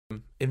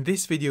In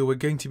this video we're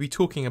going to be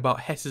talking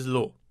about Hess's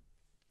law.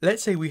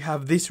 Let's say we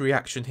have this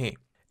reaction here.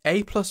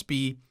 A plus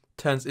B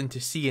turns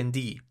into C and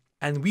D,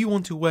 and we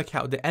want to work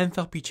out the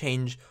enthalpy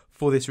change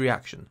for this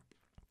reaction.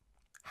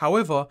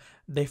 However,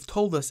 they've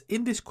told us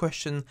in this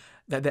question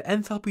that the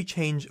enthalpy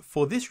change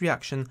for this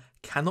reaction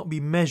cannot be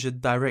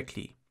measured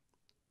directly.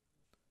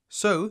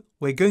 So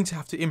we're going to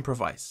have to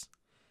improvise.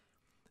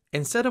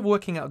 Instead of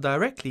working out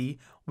directly,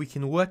 we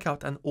can work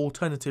out an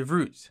alternative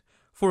route.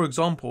 For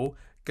example,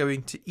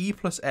 going to E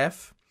plus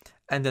F,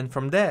 and then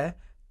from there,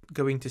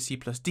 going to C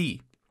plus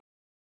D.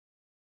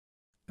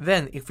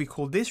 Then if we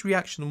call this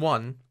reaction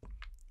 1,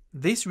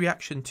 this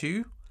reaction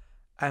 2,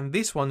 and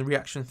this one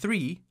reaction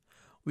 3,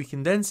 we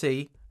can then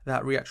say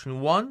that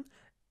reaction 1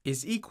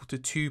 is equal to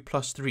 2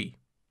 plus 3.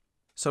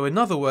 So in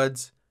other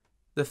words,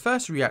 the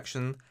first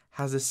reaction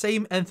has the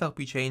same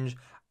enthalpy change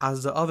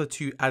as the other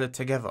two added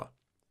together.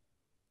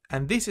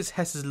 And this is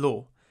Hess's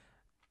law.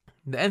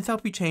 The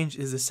enthalpy change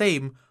is the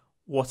same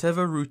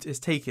whatever route is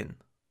taken.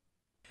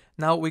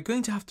 Now we're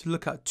going to have to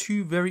look at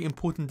two very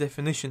important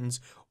definitions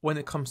when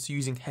it comes to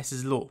using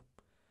Hess's law.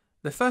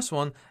 The first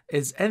one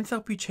is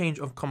enthalpy change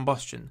of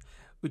combustion,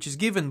 which is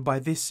given by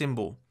this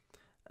symbol.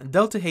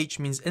 Delta H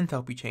means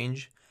enthalpy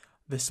change,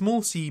 the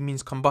small c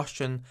means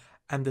combustion,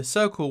 and the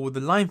circle with the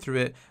line through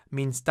it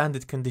means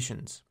standard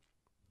conditions.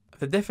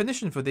 The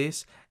definition for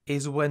this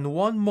is when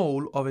 1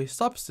 mole of a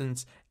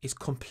substance is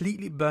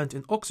completely burnt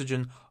in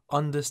oxygen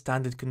under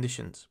standard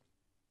conditions.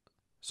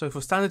 So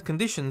for standard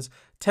conditions,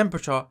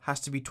 temperature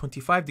has to be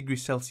 25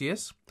 degrees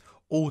Celsius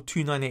or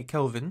 298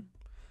 Kelvin.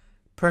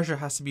 Pressure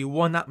has to be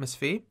 1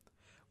 atmosphere,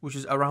 which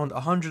is around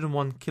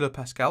 101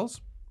 kilopascals.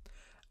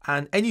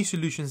 And any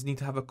solutions need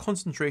to have a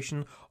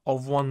concentration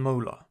of 1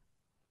 molar.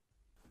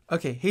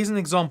 Okay, here's an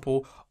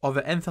example of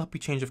an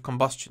enthalpy change of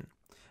combustion.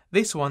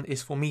 This one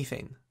is for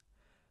methane.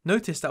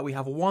 Notice that we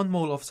have 1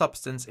 mole of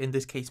substance, in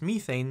this case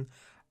methane,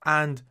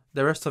 and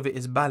the rest of it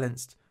is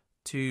balanced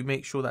to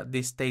make sure that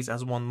this stays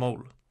as 1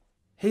 mole.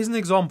 Here's an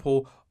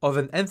example of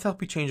an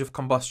enthalpy change of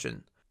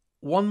combustion.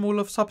 1 mole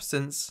of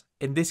substance,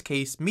 in this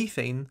case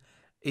methane,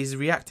 is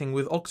reacting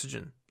with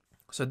oxygen.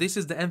 So this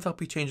is the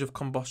enthalpy change of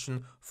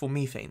combustion for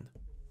methane.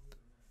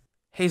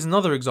 Here's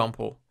another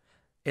example.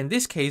 In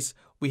this case,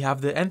 we have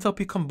the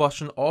enthalpy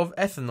combustion of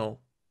ethanol.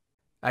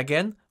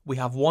 Again, we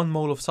have 1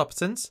 mole of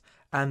substance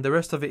and the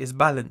rest of it is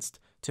balanced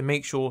to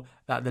make sure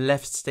that the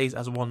left stays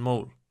as 1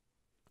 mole.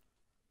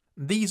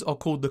 These are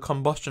called the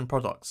combustion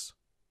products.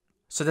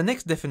 So the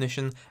next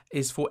definition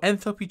is for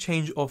enthalpy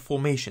change of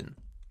formation,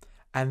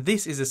 and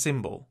this is a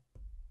symbol.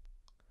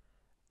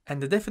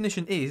 And the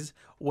definition is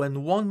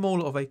when 1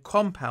 mole of a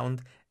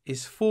compound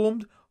is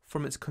formed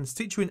from its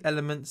constituent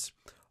elements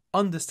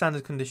under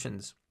standard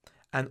conditions,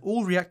 and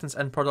all reactants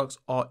and products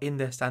are in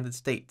their standard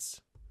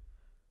states.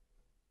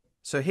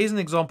 So here's an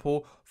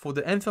example for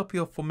the enthalpy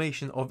of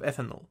formation of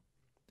ethanol.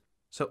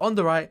 So on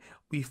the right,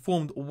 we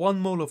formed 1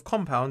 mole of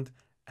compound,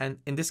 and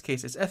in this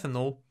case it's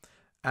ethanol,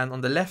 and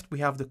on the left we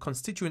have the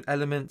constituent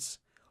elements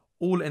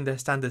all in their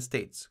standard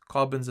states.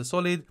 Carbon's a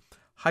solid,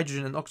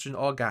 hydrogen and oxygen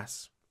are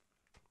gas.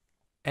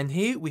 And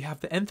here we have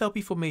the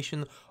enthalpy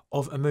formation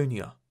of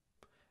ammonia.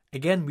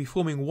 Again, we're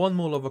forming 1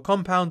 mole of a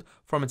compound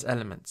from its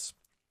elements.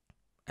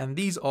 And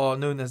these are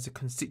known as the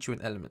constituent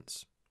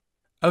elements.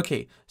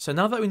 Okay, so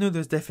now that we know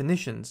those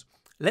definitions,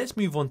 let's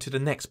move on to the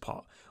next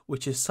part,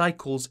 which is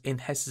cycles in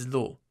Hess's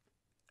law.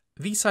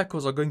 These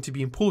cycles are going to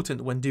be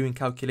important when doing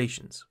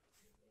calculations.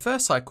 The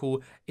first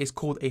cycle is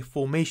called a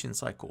formation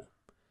cycle.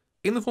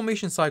 In the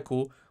formation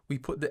cycle, we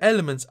put the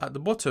elements at the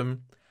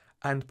bottom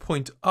and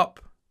point up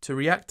to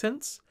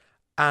reactants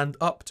and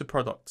up to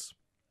products.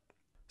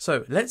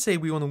 So let's say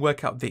we want to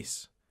work out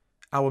this,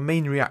 our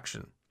main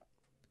reaction.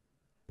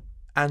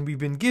 And we've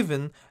been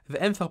given the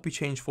enthalpy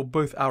change for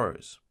both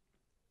arrows.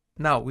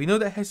 Now, we know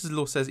that Hess's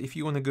law says if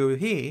you want to go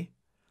here,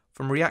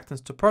 from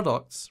reactants to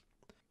products,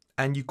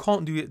 and you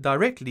can't do it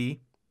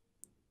directly,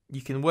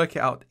 you can work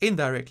it out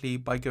indirectly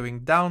by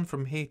going down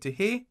from here to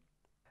here,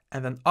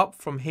 and then up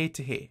from here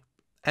to here.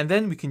 And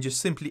then we can just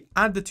simply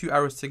add the 2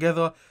 arrows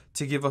together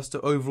to give us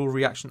the overall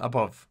reaction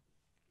above.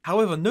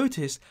 However,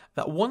 notice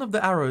that one of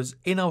the arrows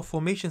in our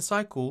formation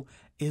cycle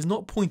is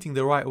not pointing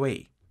the right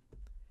way.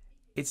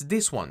 It's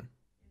this one.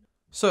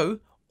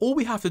 So all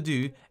we have to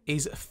do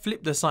is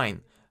flip the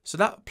sign. So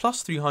that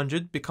plus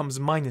 300 becomes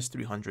minus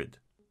 300.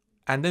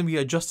 And then we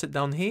adjust it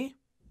down here.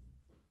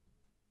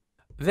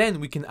 Then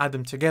we can add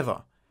them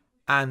together.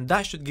 And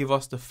that should give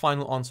us the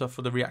final answer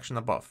for the reaction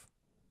above.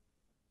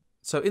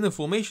 So in the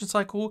formation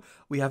cycle,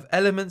 we have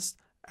elements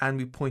and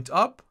we point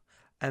up.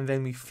 And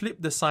then we flip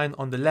the sign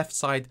on the left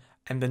side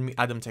and then we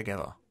add them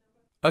together.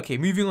 Okay,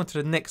 moving on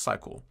to the next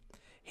cycle.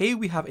 Here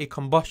we have a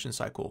combustion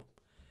cycle.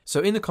 So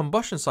in the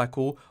combustion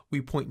cycle,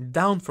 we point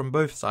down from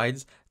both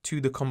sides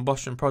to the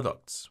combustion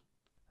products.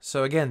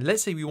 So again,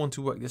 let's say we want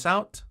to work this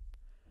out,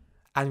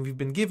 and we've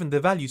been given the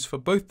values for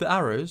both the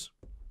arrows.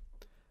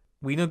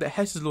 We know that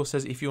Hess's law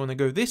says if you want to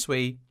go this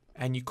way,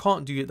 and you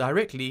can't do it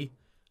directly,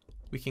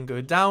 we can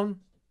go down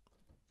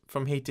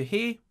from here to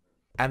here,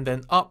 and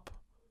then up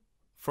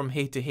from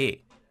here to here.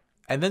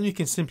 and then we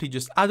can simply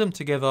just add them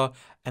together,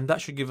 and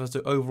that should give us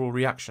the overall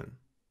reaction.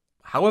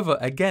 However,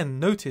 again,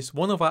 notice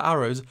one of our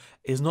arrows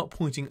is not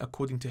pointing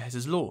according to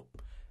Hess's law.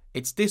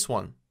 It's this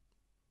one.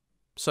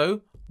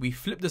 So we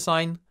flip the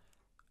sign,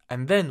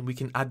 and then we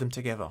can add them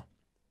together.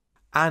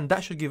 And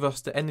that should give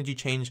us the energy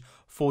change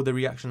for the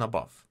reaction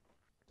above.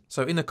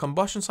 So in a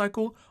combustion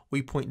cycle,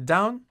 we point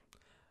down,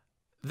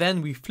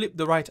 then we flip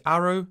the right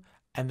arrow,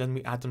 and then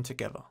we add them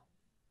together.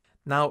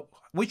 Now,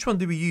 which one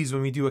do we use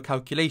when we do a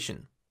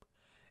calculation?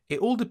 It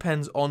all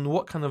depends on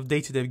what kind of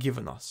data they've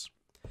given us.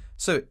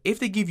 So if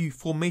they give you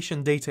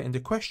formation data in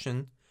the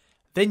question,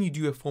 then you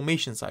do a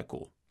formation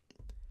cycle.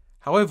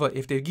 However,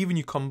 if they've given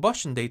you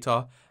combustion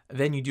data,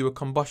 then you do a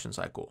combustion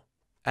cycle.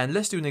 And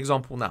let's do an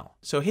example now.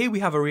 So here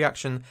we have a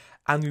reaction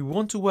and we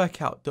want to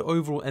work out the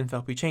overall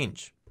enthalpy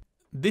change.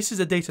 This is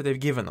the data they've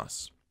given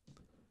us.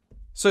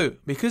 So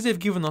because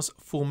they've given us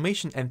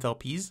formation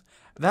enthalpies,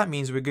 that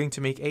means we're going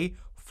to make a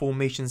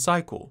formation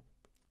cycle,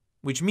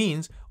 which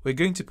means we're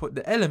going to put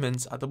the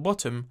elements at the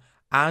bottom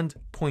and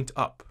point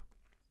up.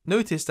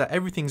 Notice that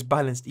everything's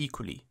balanced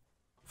equally.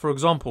 For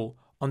example,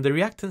 on the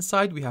reactant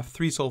side we have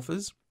 3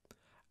 sulfurs,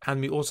 and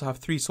we also have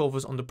 3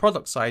 sulfurs on the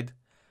product side.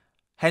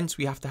 Hence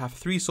we have to have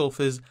 3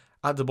 sulfurs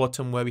at the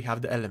bottom where we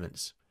have the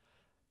elements.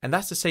 And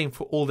that's the same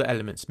for all the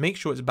elements. Make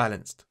sure it's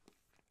balanced.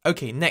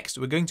 Okay, next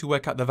we're going to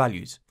work out the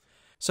values.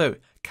 So,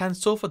 can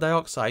sulfur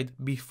dioxide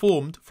be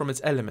formed from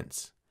its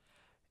elements?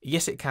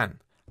 Yes, it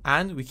can.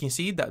 And we can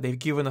see that they've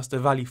given us the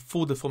value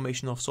for the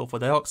formation of sulfur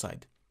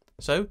dioxide.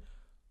 So,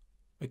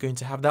 we're going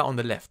to have that on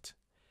the left.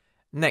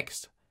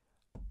 Next,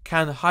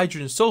 can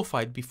hydrogen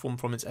sulfide be formed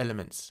from its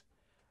elements?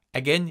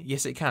 Again,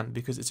 yes it can,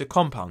 because it's a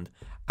compound,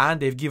 and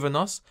they've given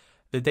us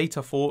the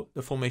data for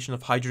the formation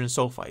of hydrogen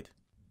sulfide.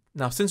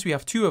 Now, since we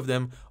have 2 of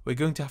them, we're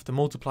going to have to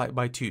multiply it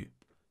by 2.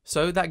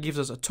 So that gives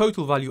us a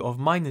total value of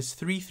minus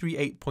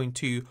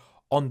 338.2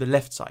 on the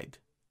left side.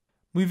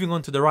 Moving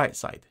on to the right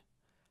side.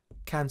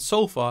 Can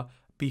sulfur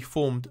be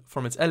formed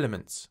from its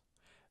elements?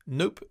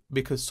 Nope,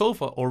 because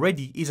sulfur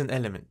already is an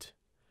element.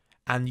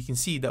 And you can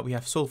see that we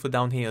have sulfur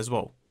down here as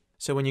well.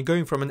 So when you're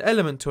going from an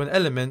element to an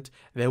element,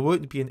 there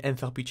won't be an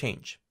enthalpy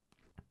change.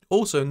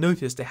 Also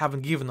notice they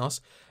haven't given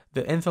us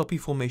the enthalpy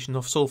formation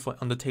of sulfur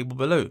on the table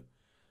below.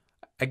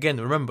 Again,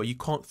 remember, you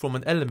can't form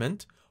an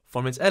element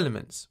from its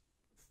elements.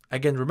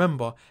 Again,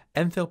 remember,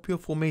 enthalpy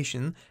of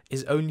formation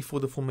is only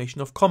for the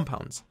formation of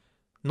compounds,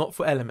 not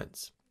for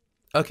elements.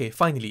 Okay,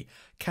 finally,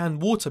 can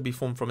water be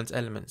formed from its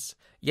elements?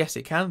 Yes,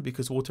 it can,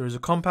 because water is a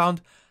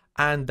compound,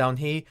 and down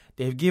here,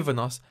 they've given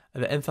us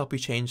the enthalpy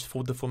change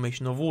for the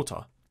formation of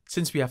water.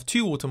 Since we have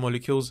 2 water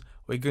molecules,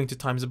 we're going to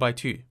times it by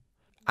 2.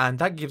 And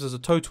that gives us a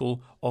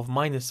total of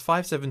minus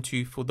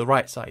 572 for the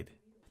right side.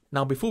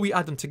 Now, before we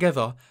add them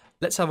together,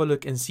 let's have a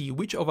look and see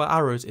which of our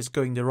arrows is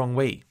going the wrong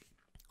way.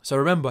 So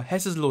remember,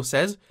 Hess's law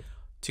says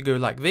to go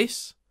like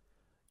this,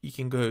 you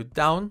can go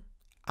down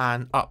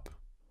and up.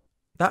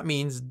 That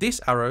means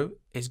this arrow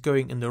is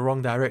going in the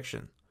wrong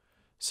direction.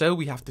 So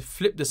we have to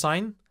flip the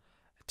sign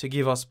to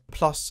give us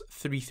plus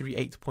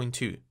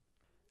 338.2.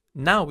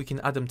 Now we can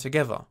add them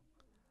together.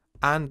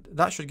 And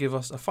that should give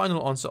us a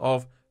final answer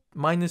of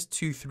minus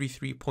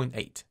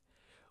 233.8,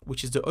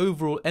 which is the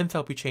overall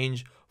enthalpy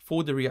change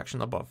for the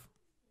reaction above.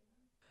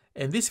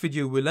 In this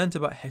video, we learned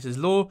about Hess's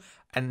law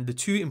and the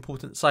 2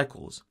 important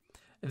cycles.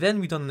 Then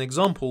we done an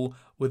example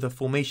with a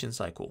formation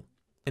cycle.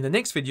 In the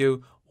next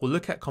video, we'll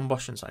look at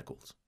combustion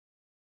cycles.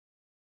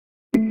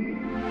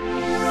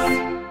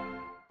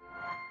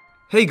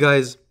 Hey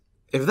guys,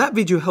 if that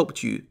video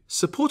helped you,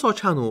 support our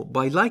channel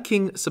by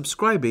liking,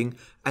 subscribing,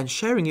 and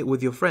sharing it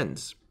with your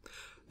friends.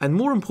 And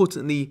more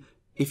importantly,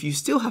 if you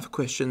still have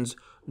questions,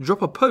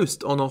 drop a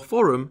post on our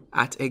forum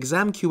at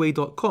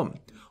ExamQA.com,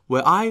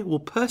 where I will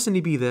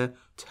personally be there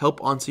to help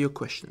answer your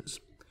questions.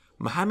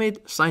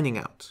 Mohammed signing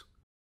out.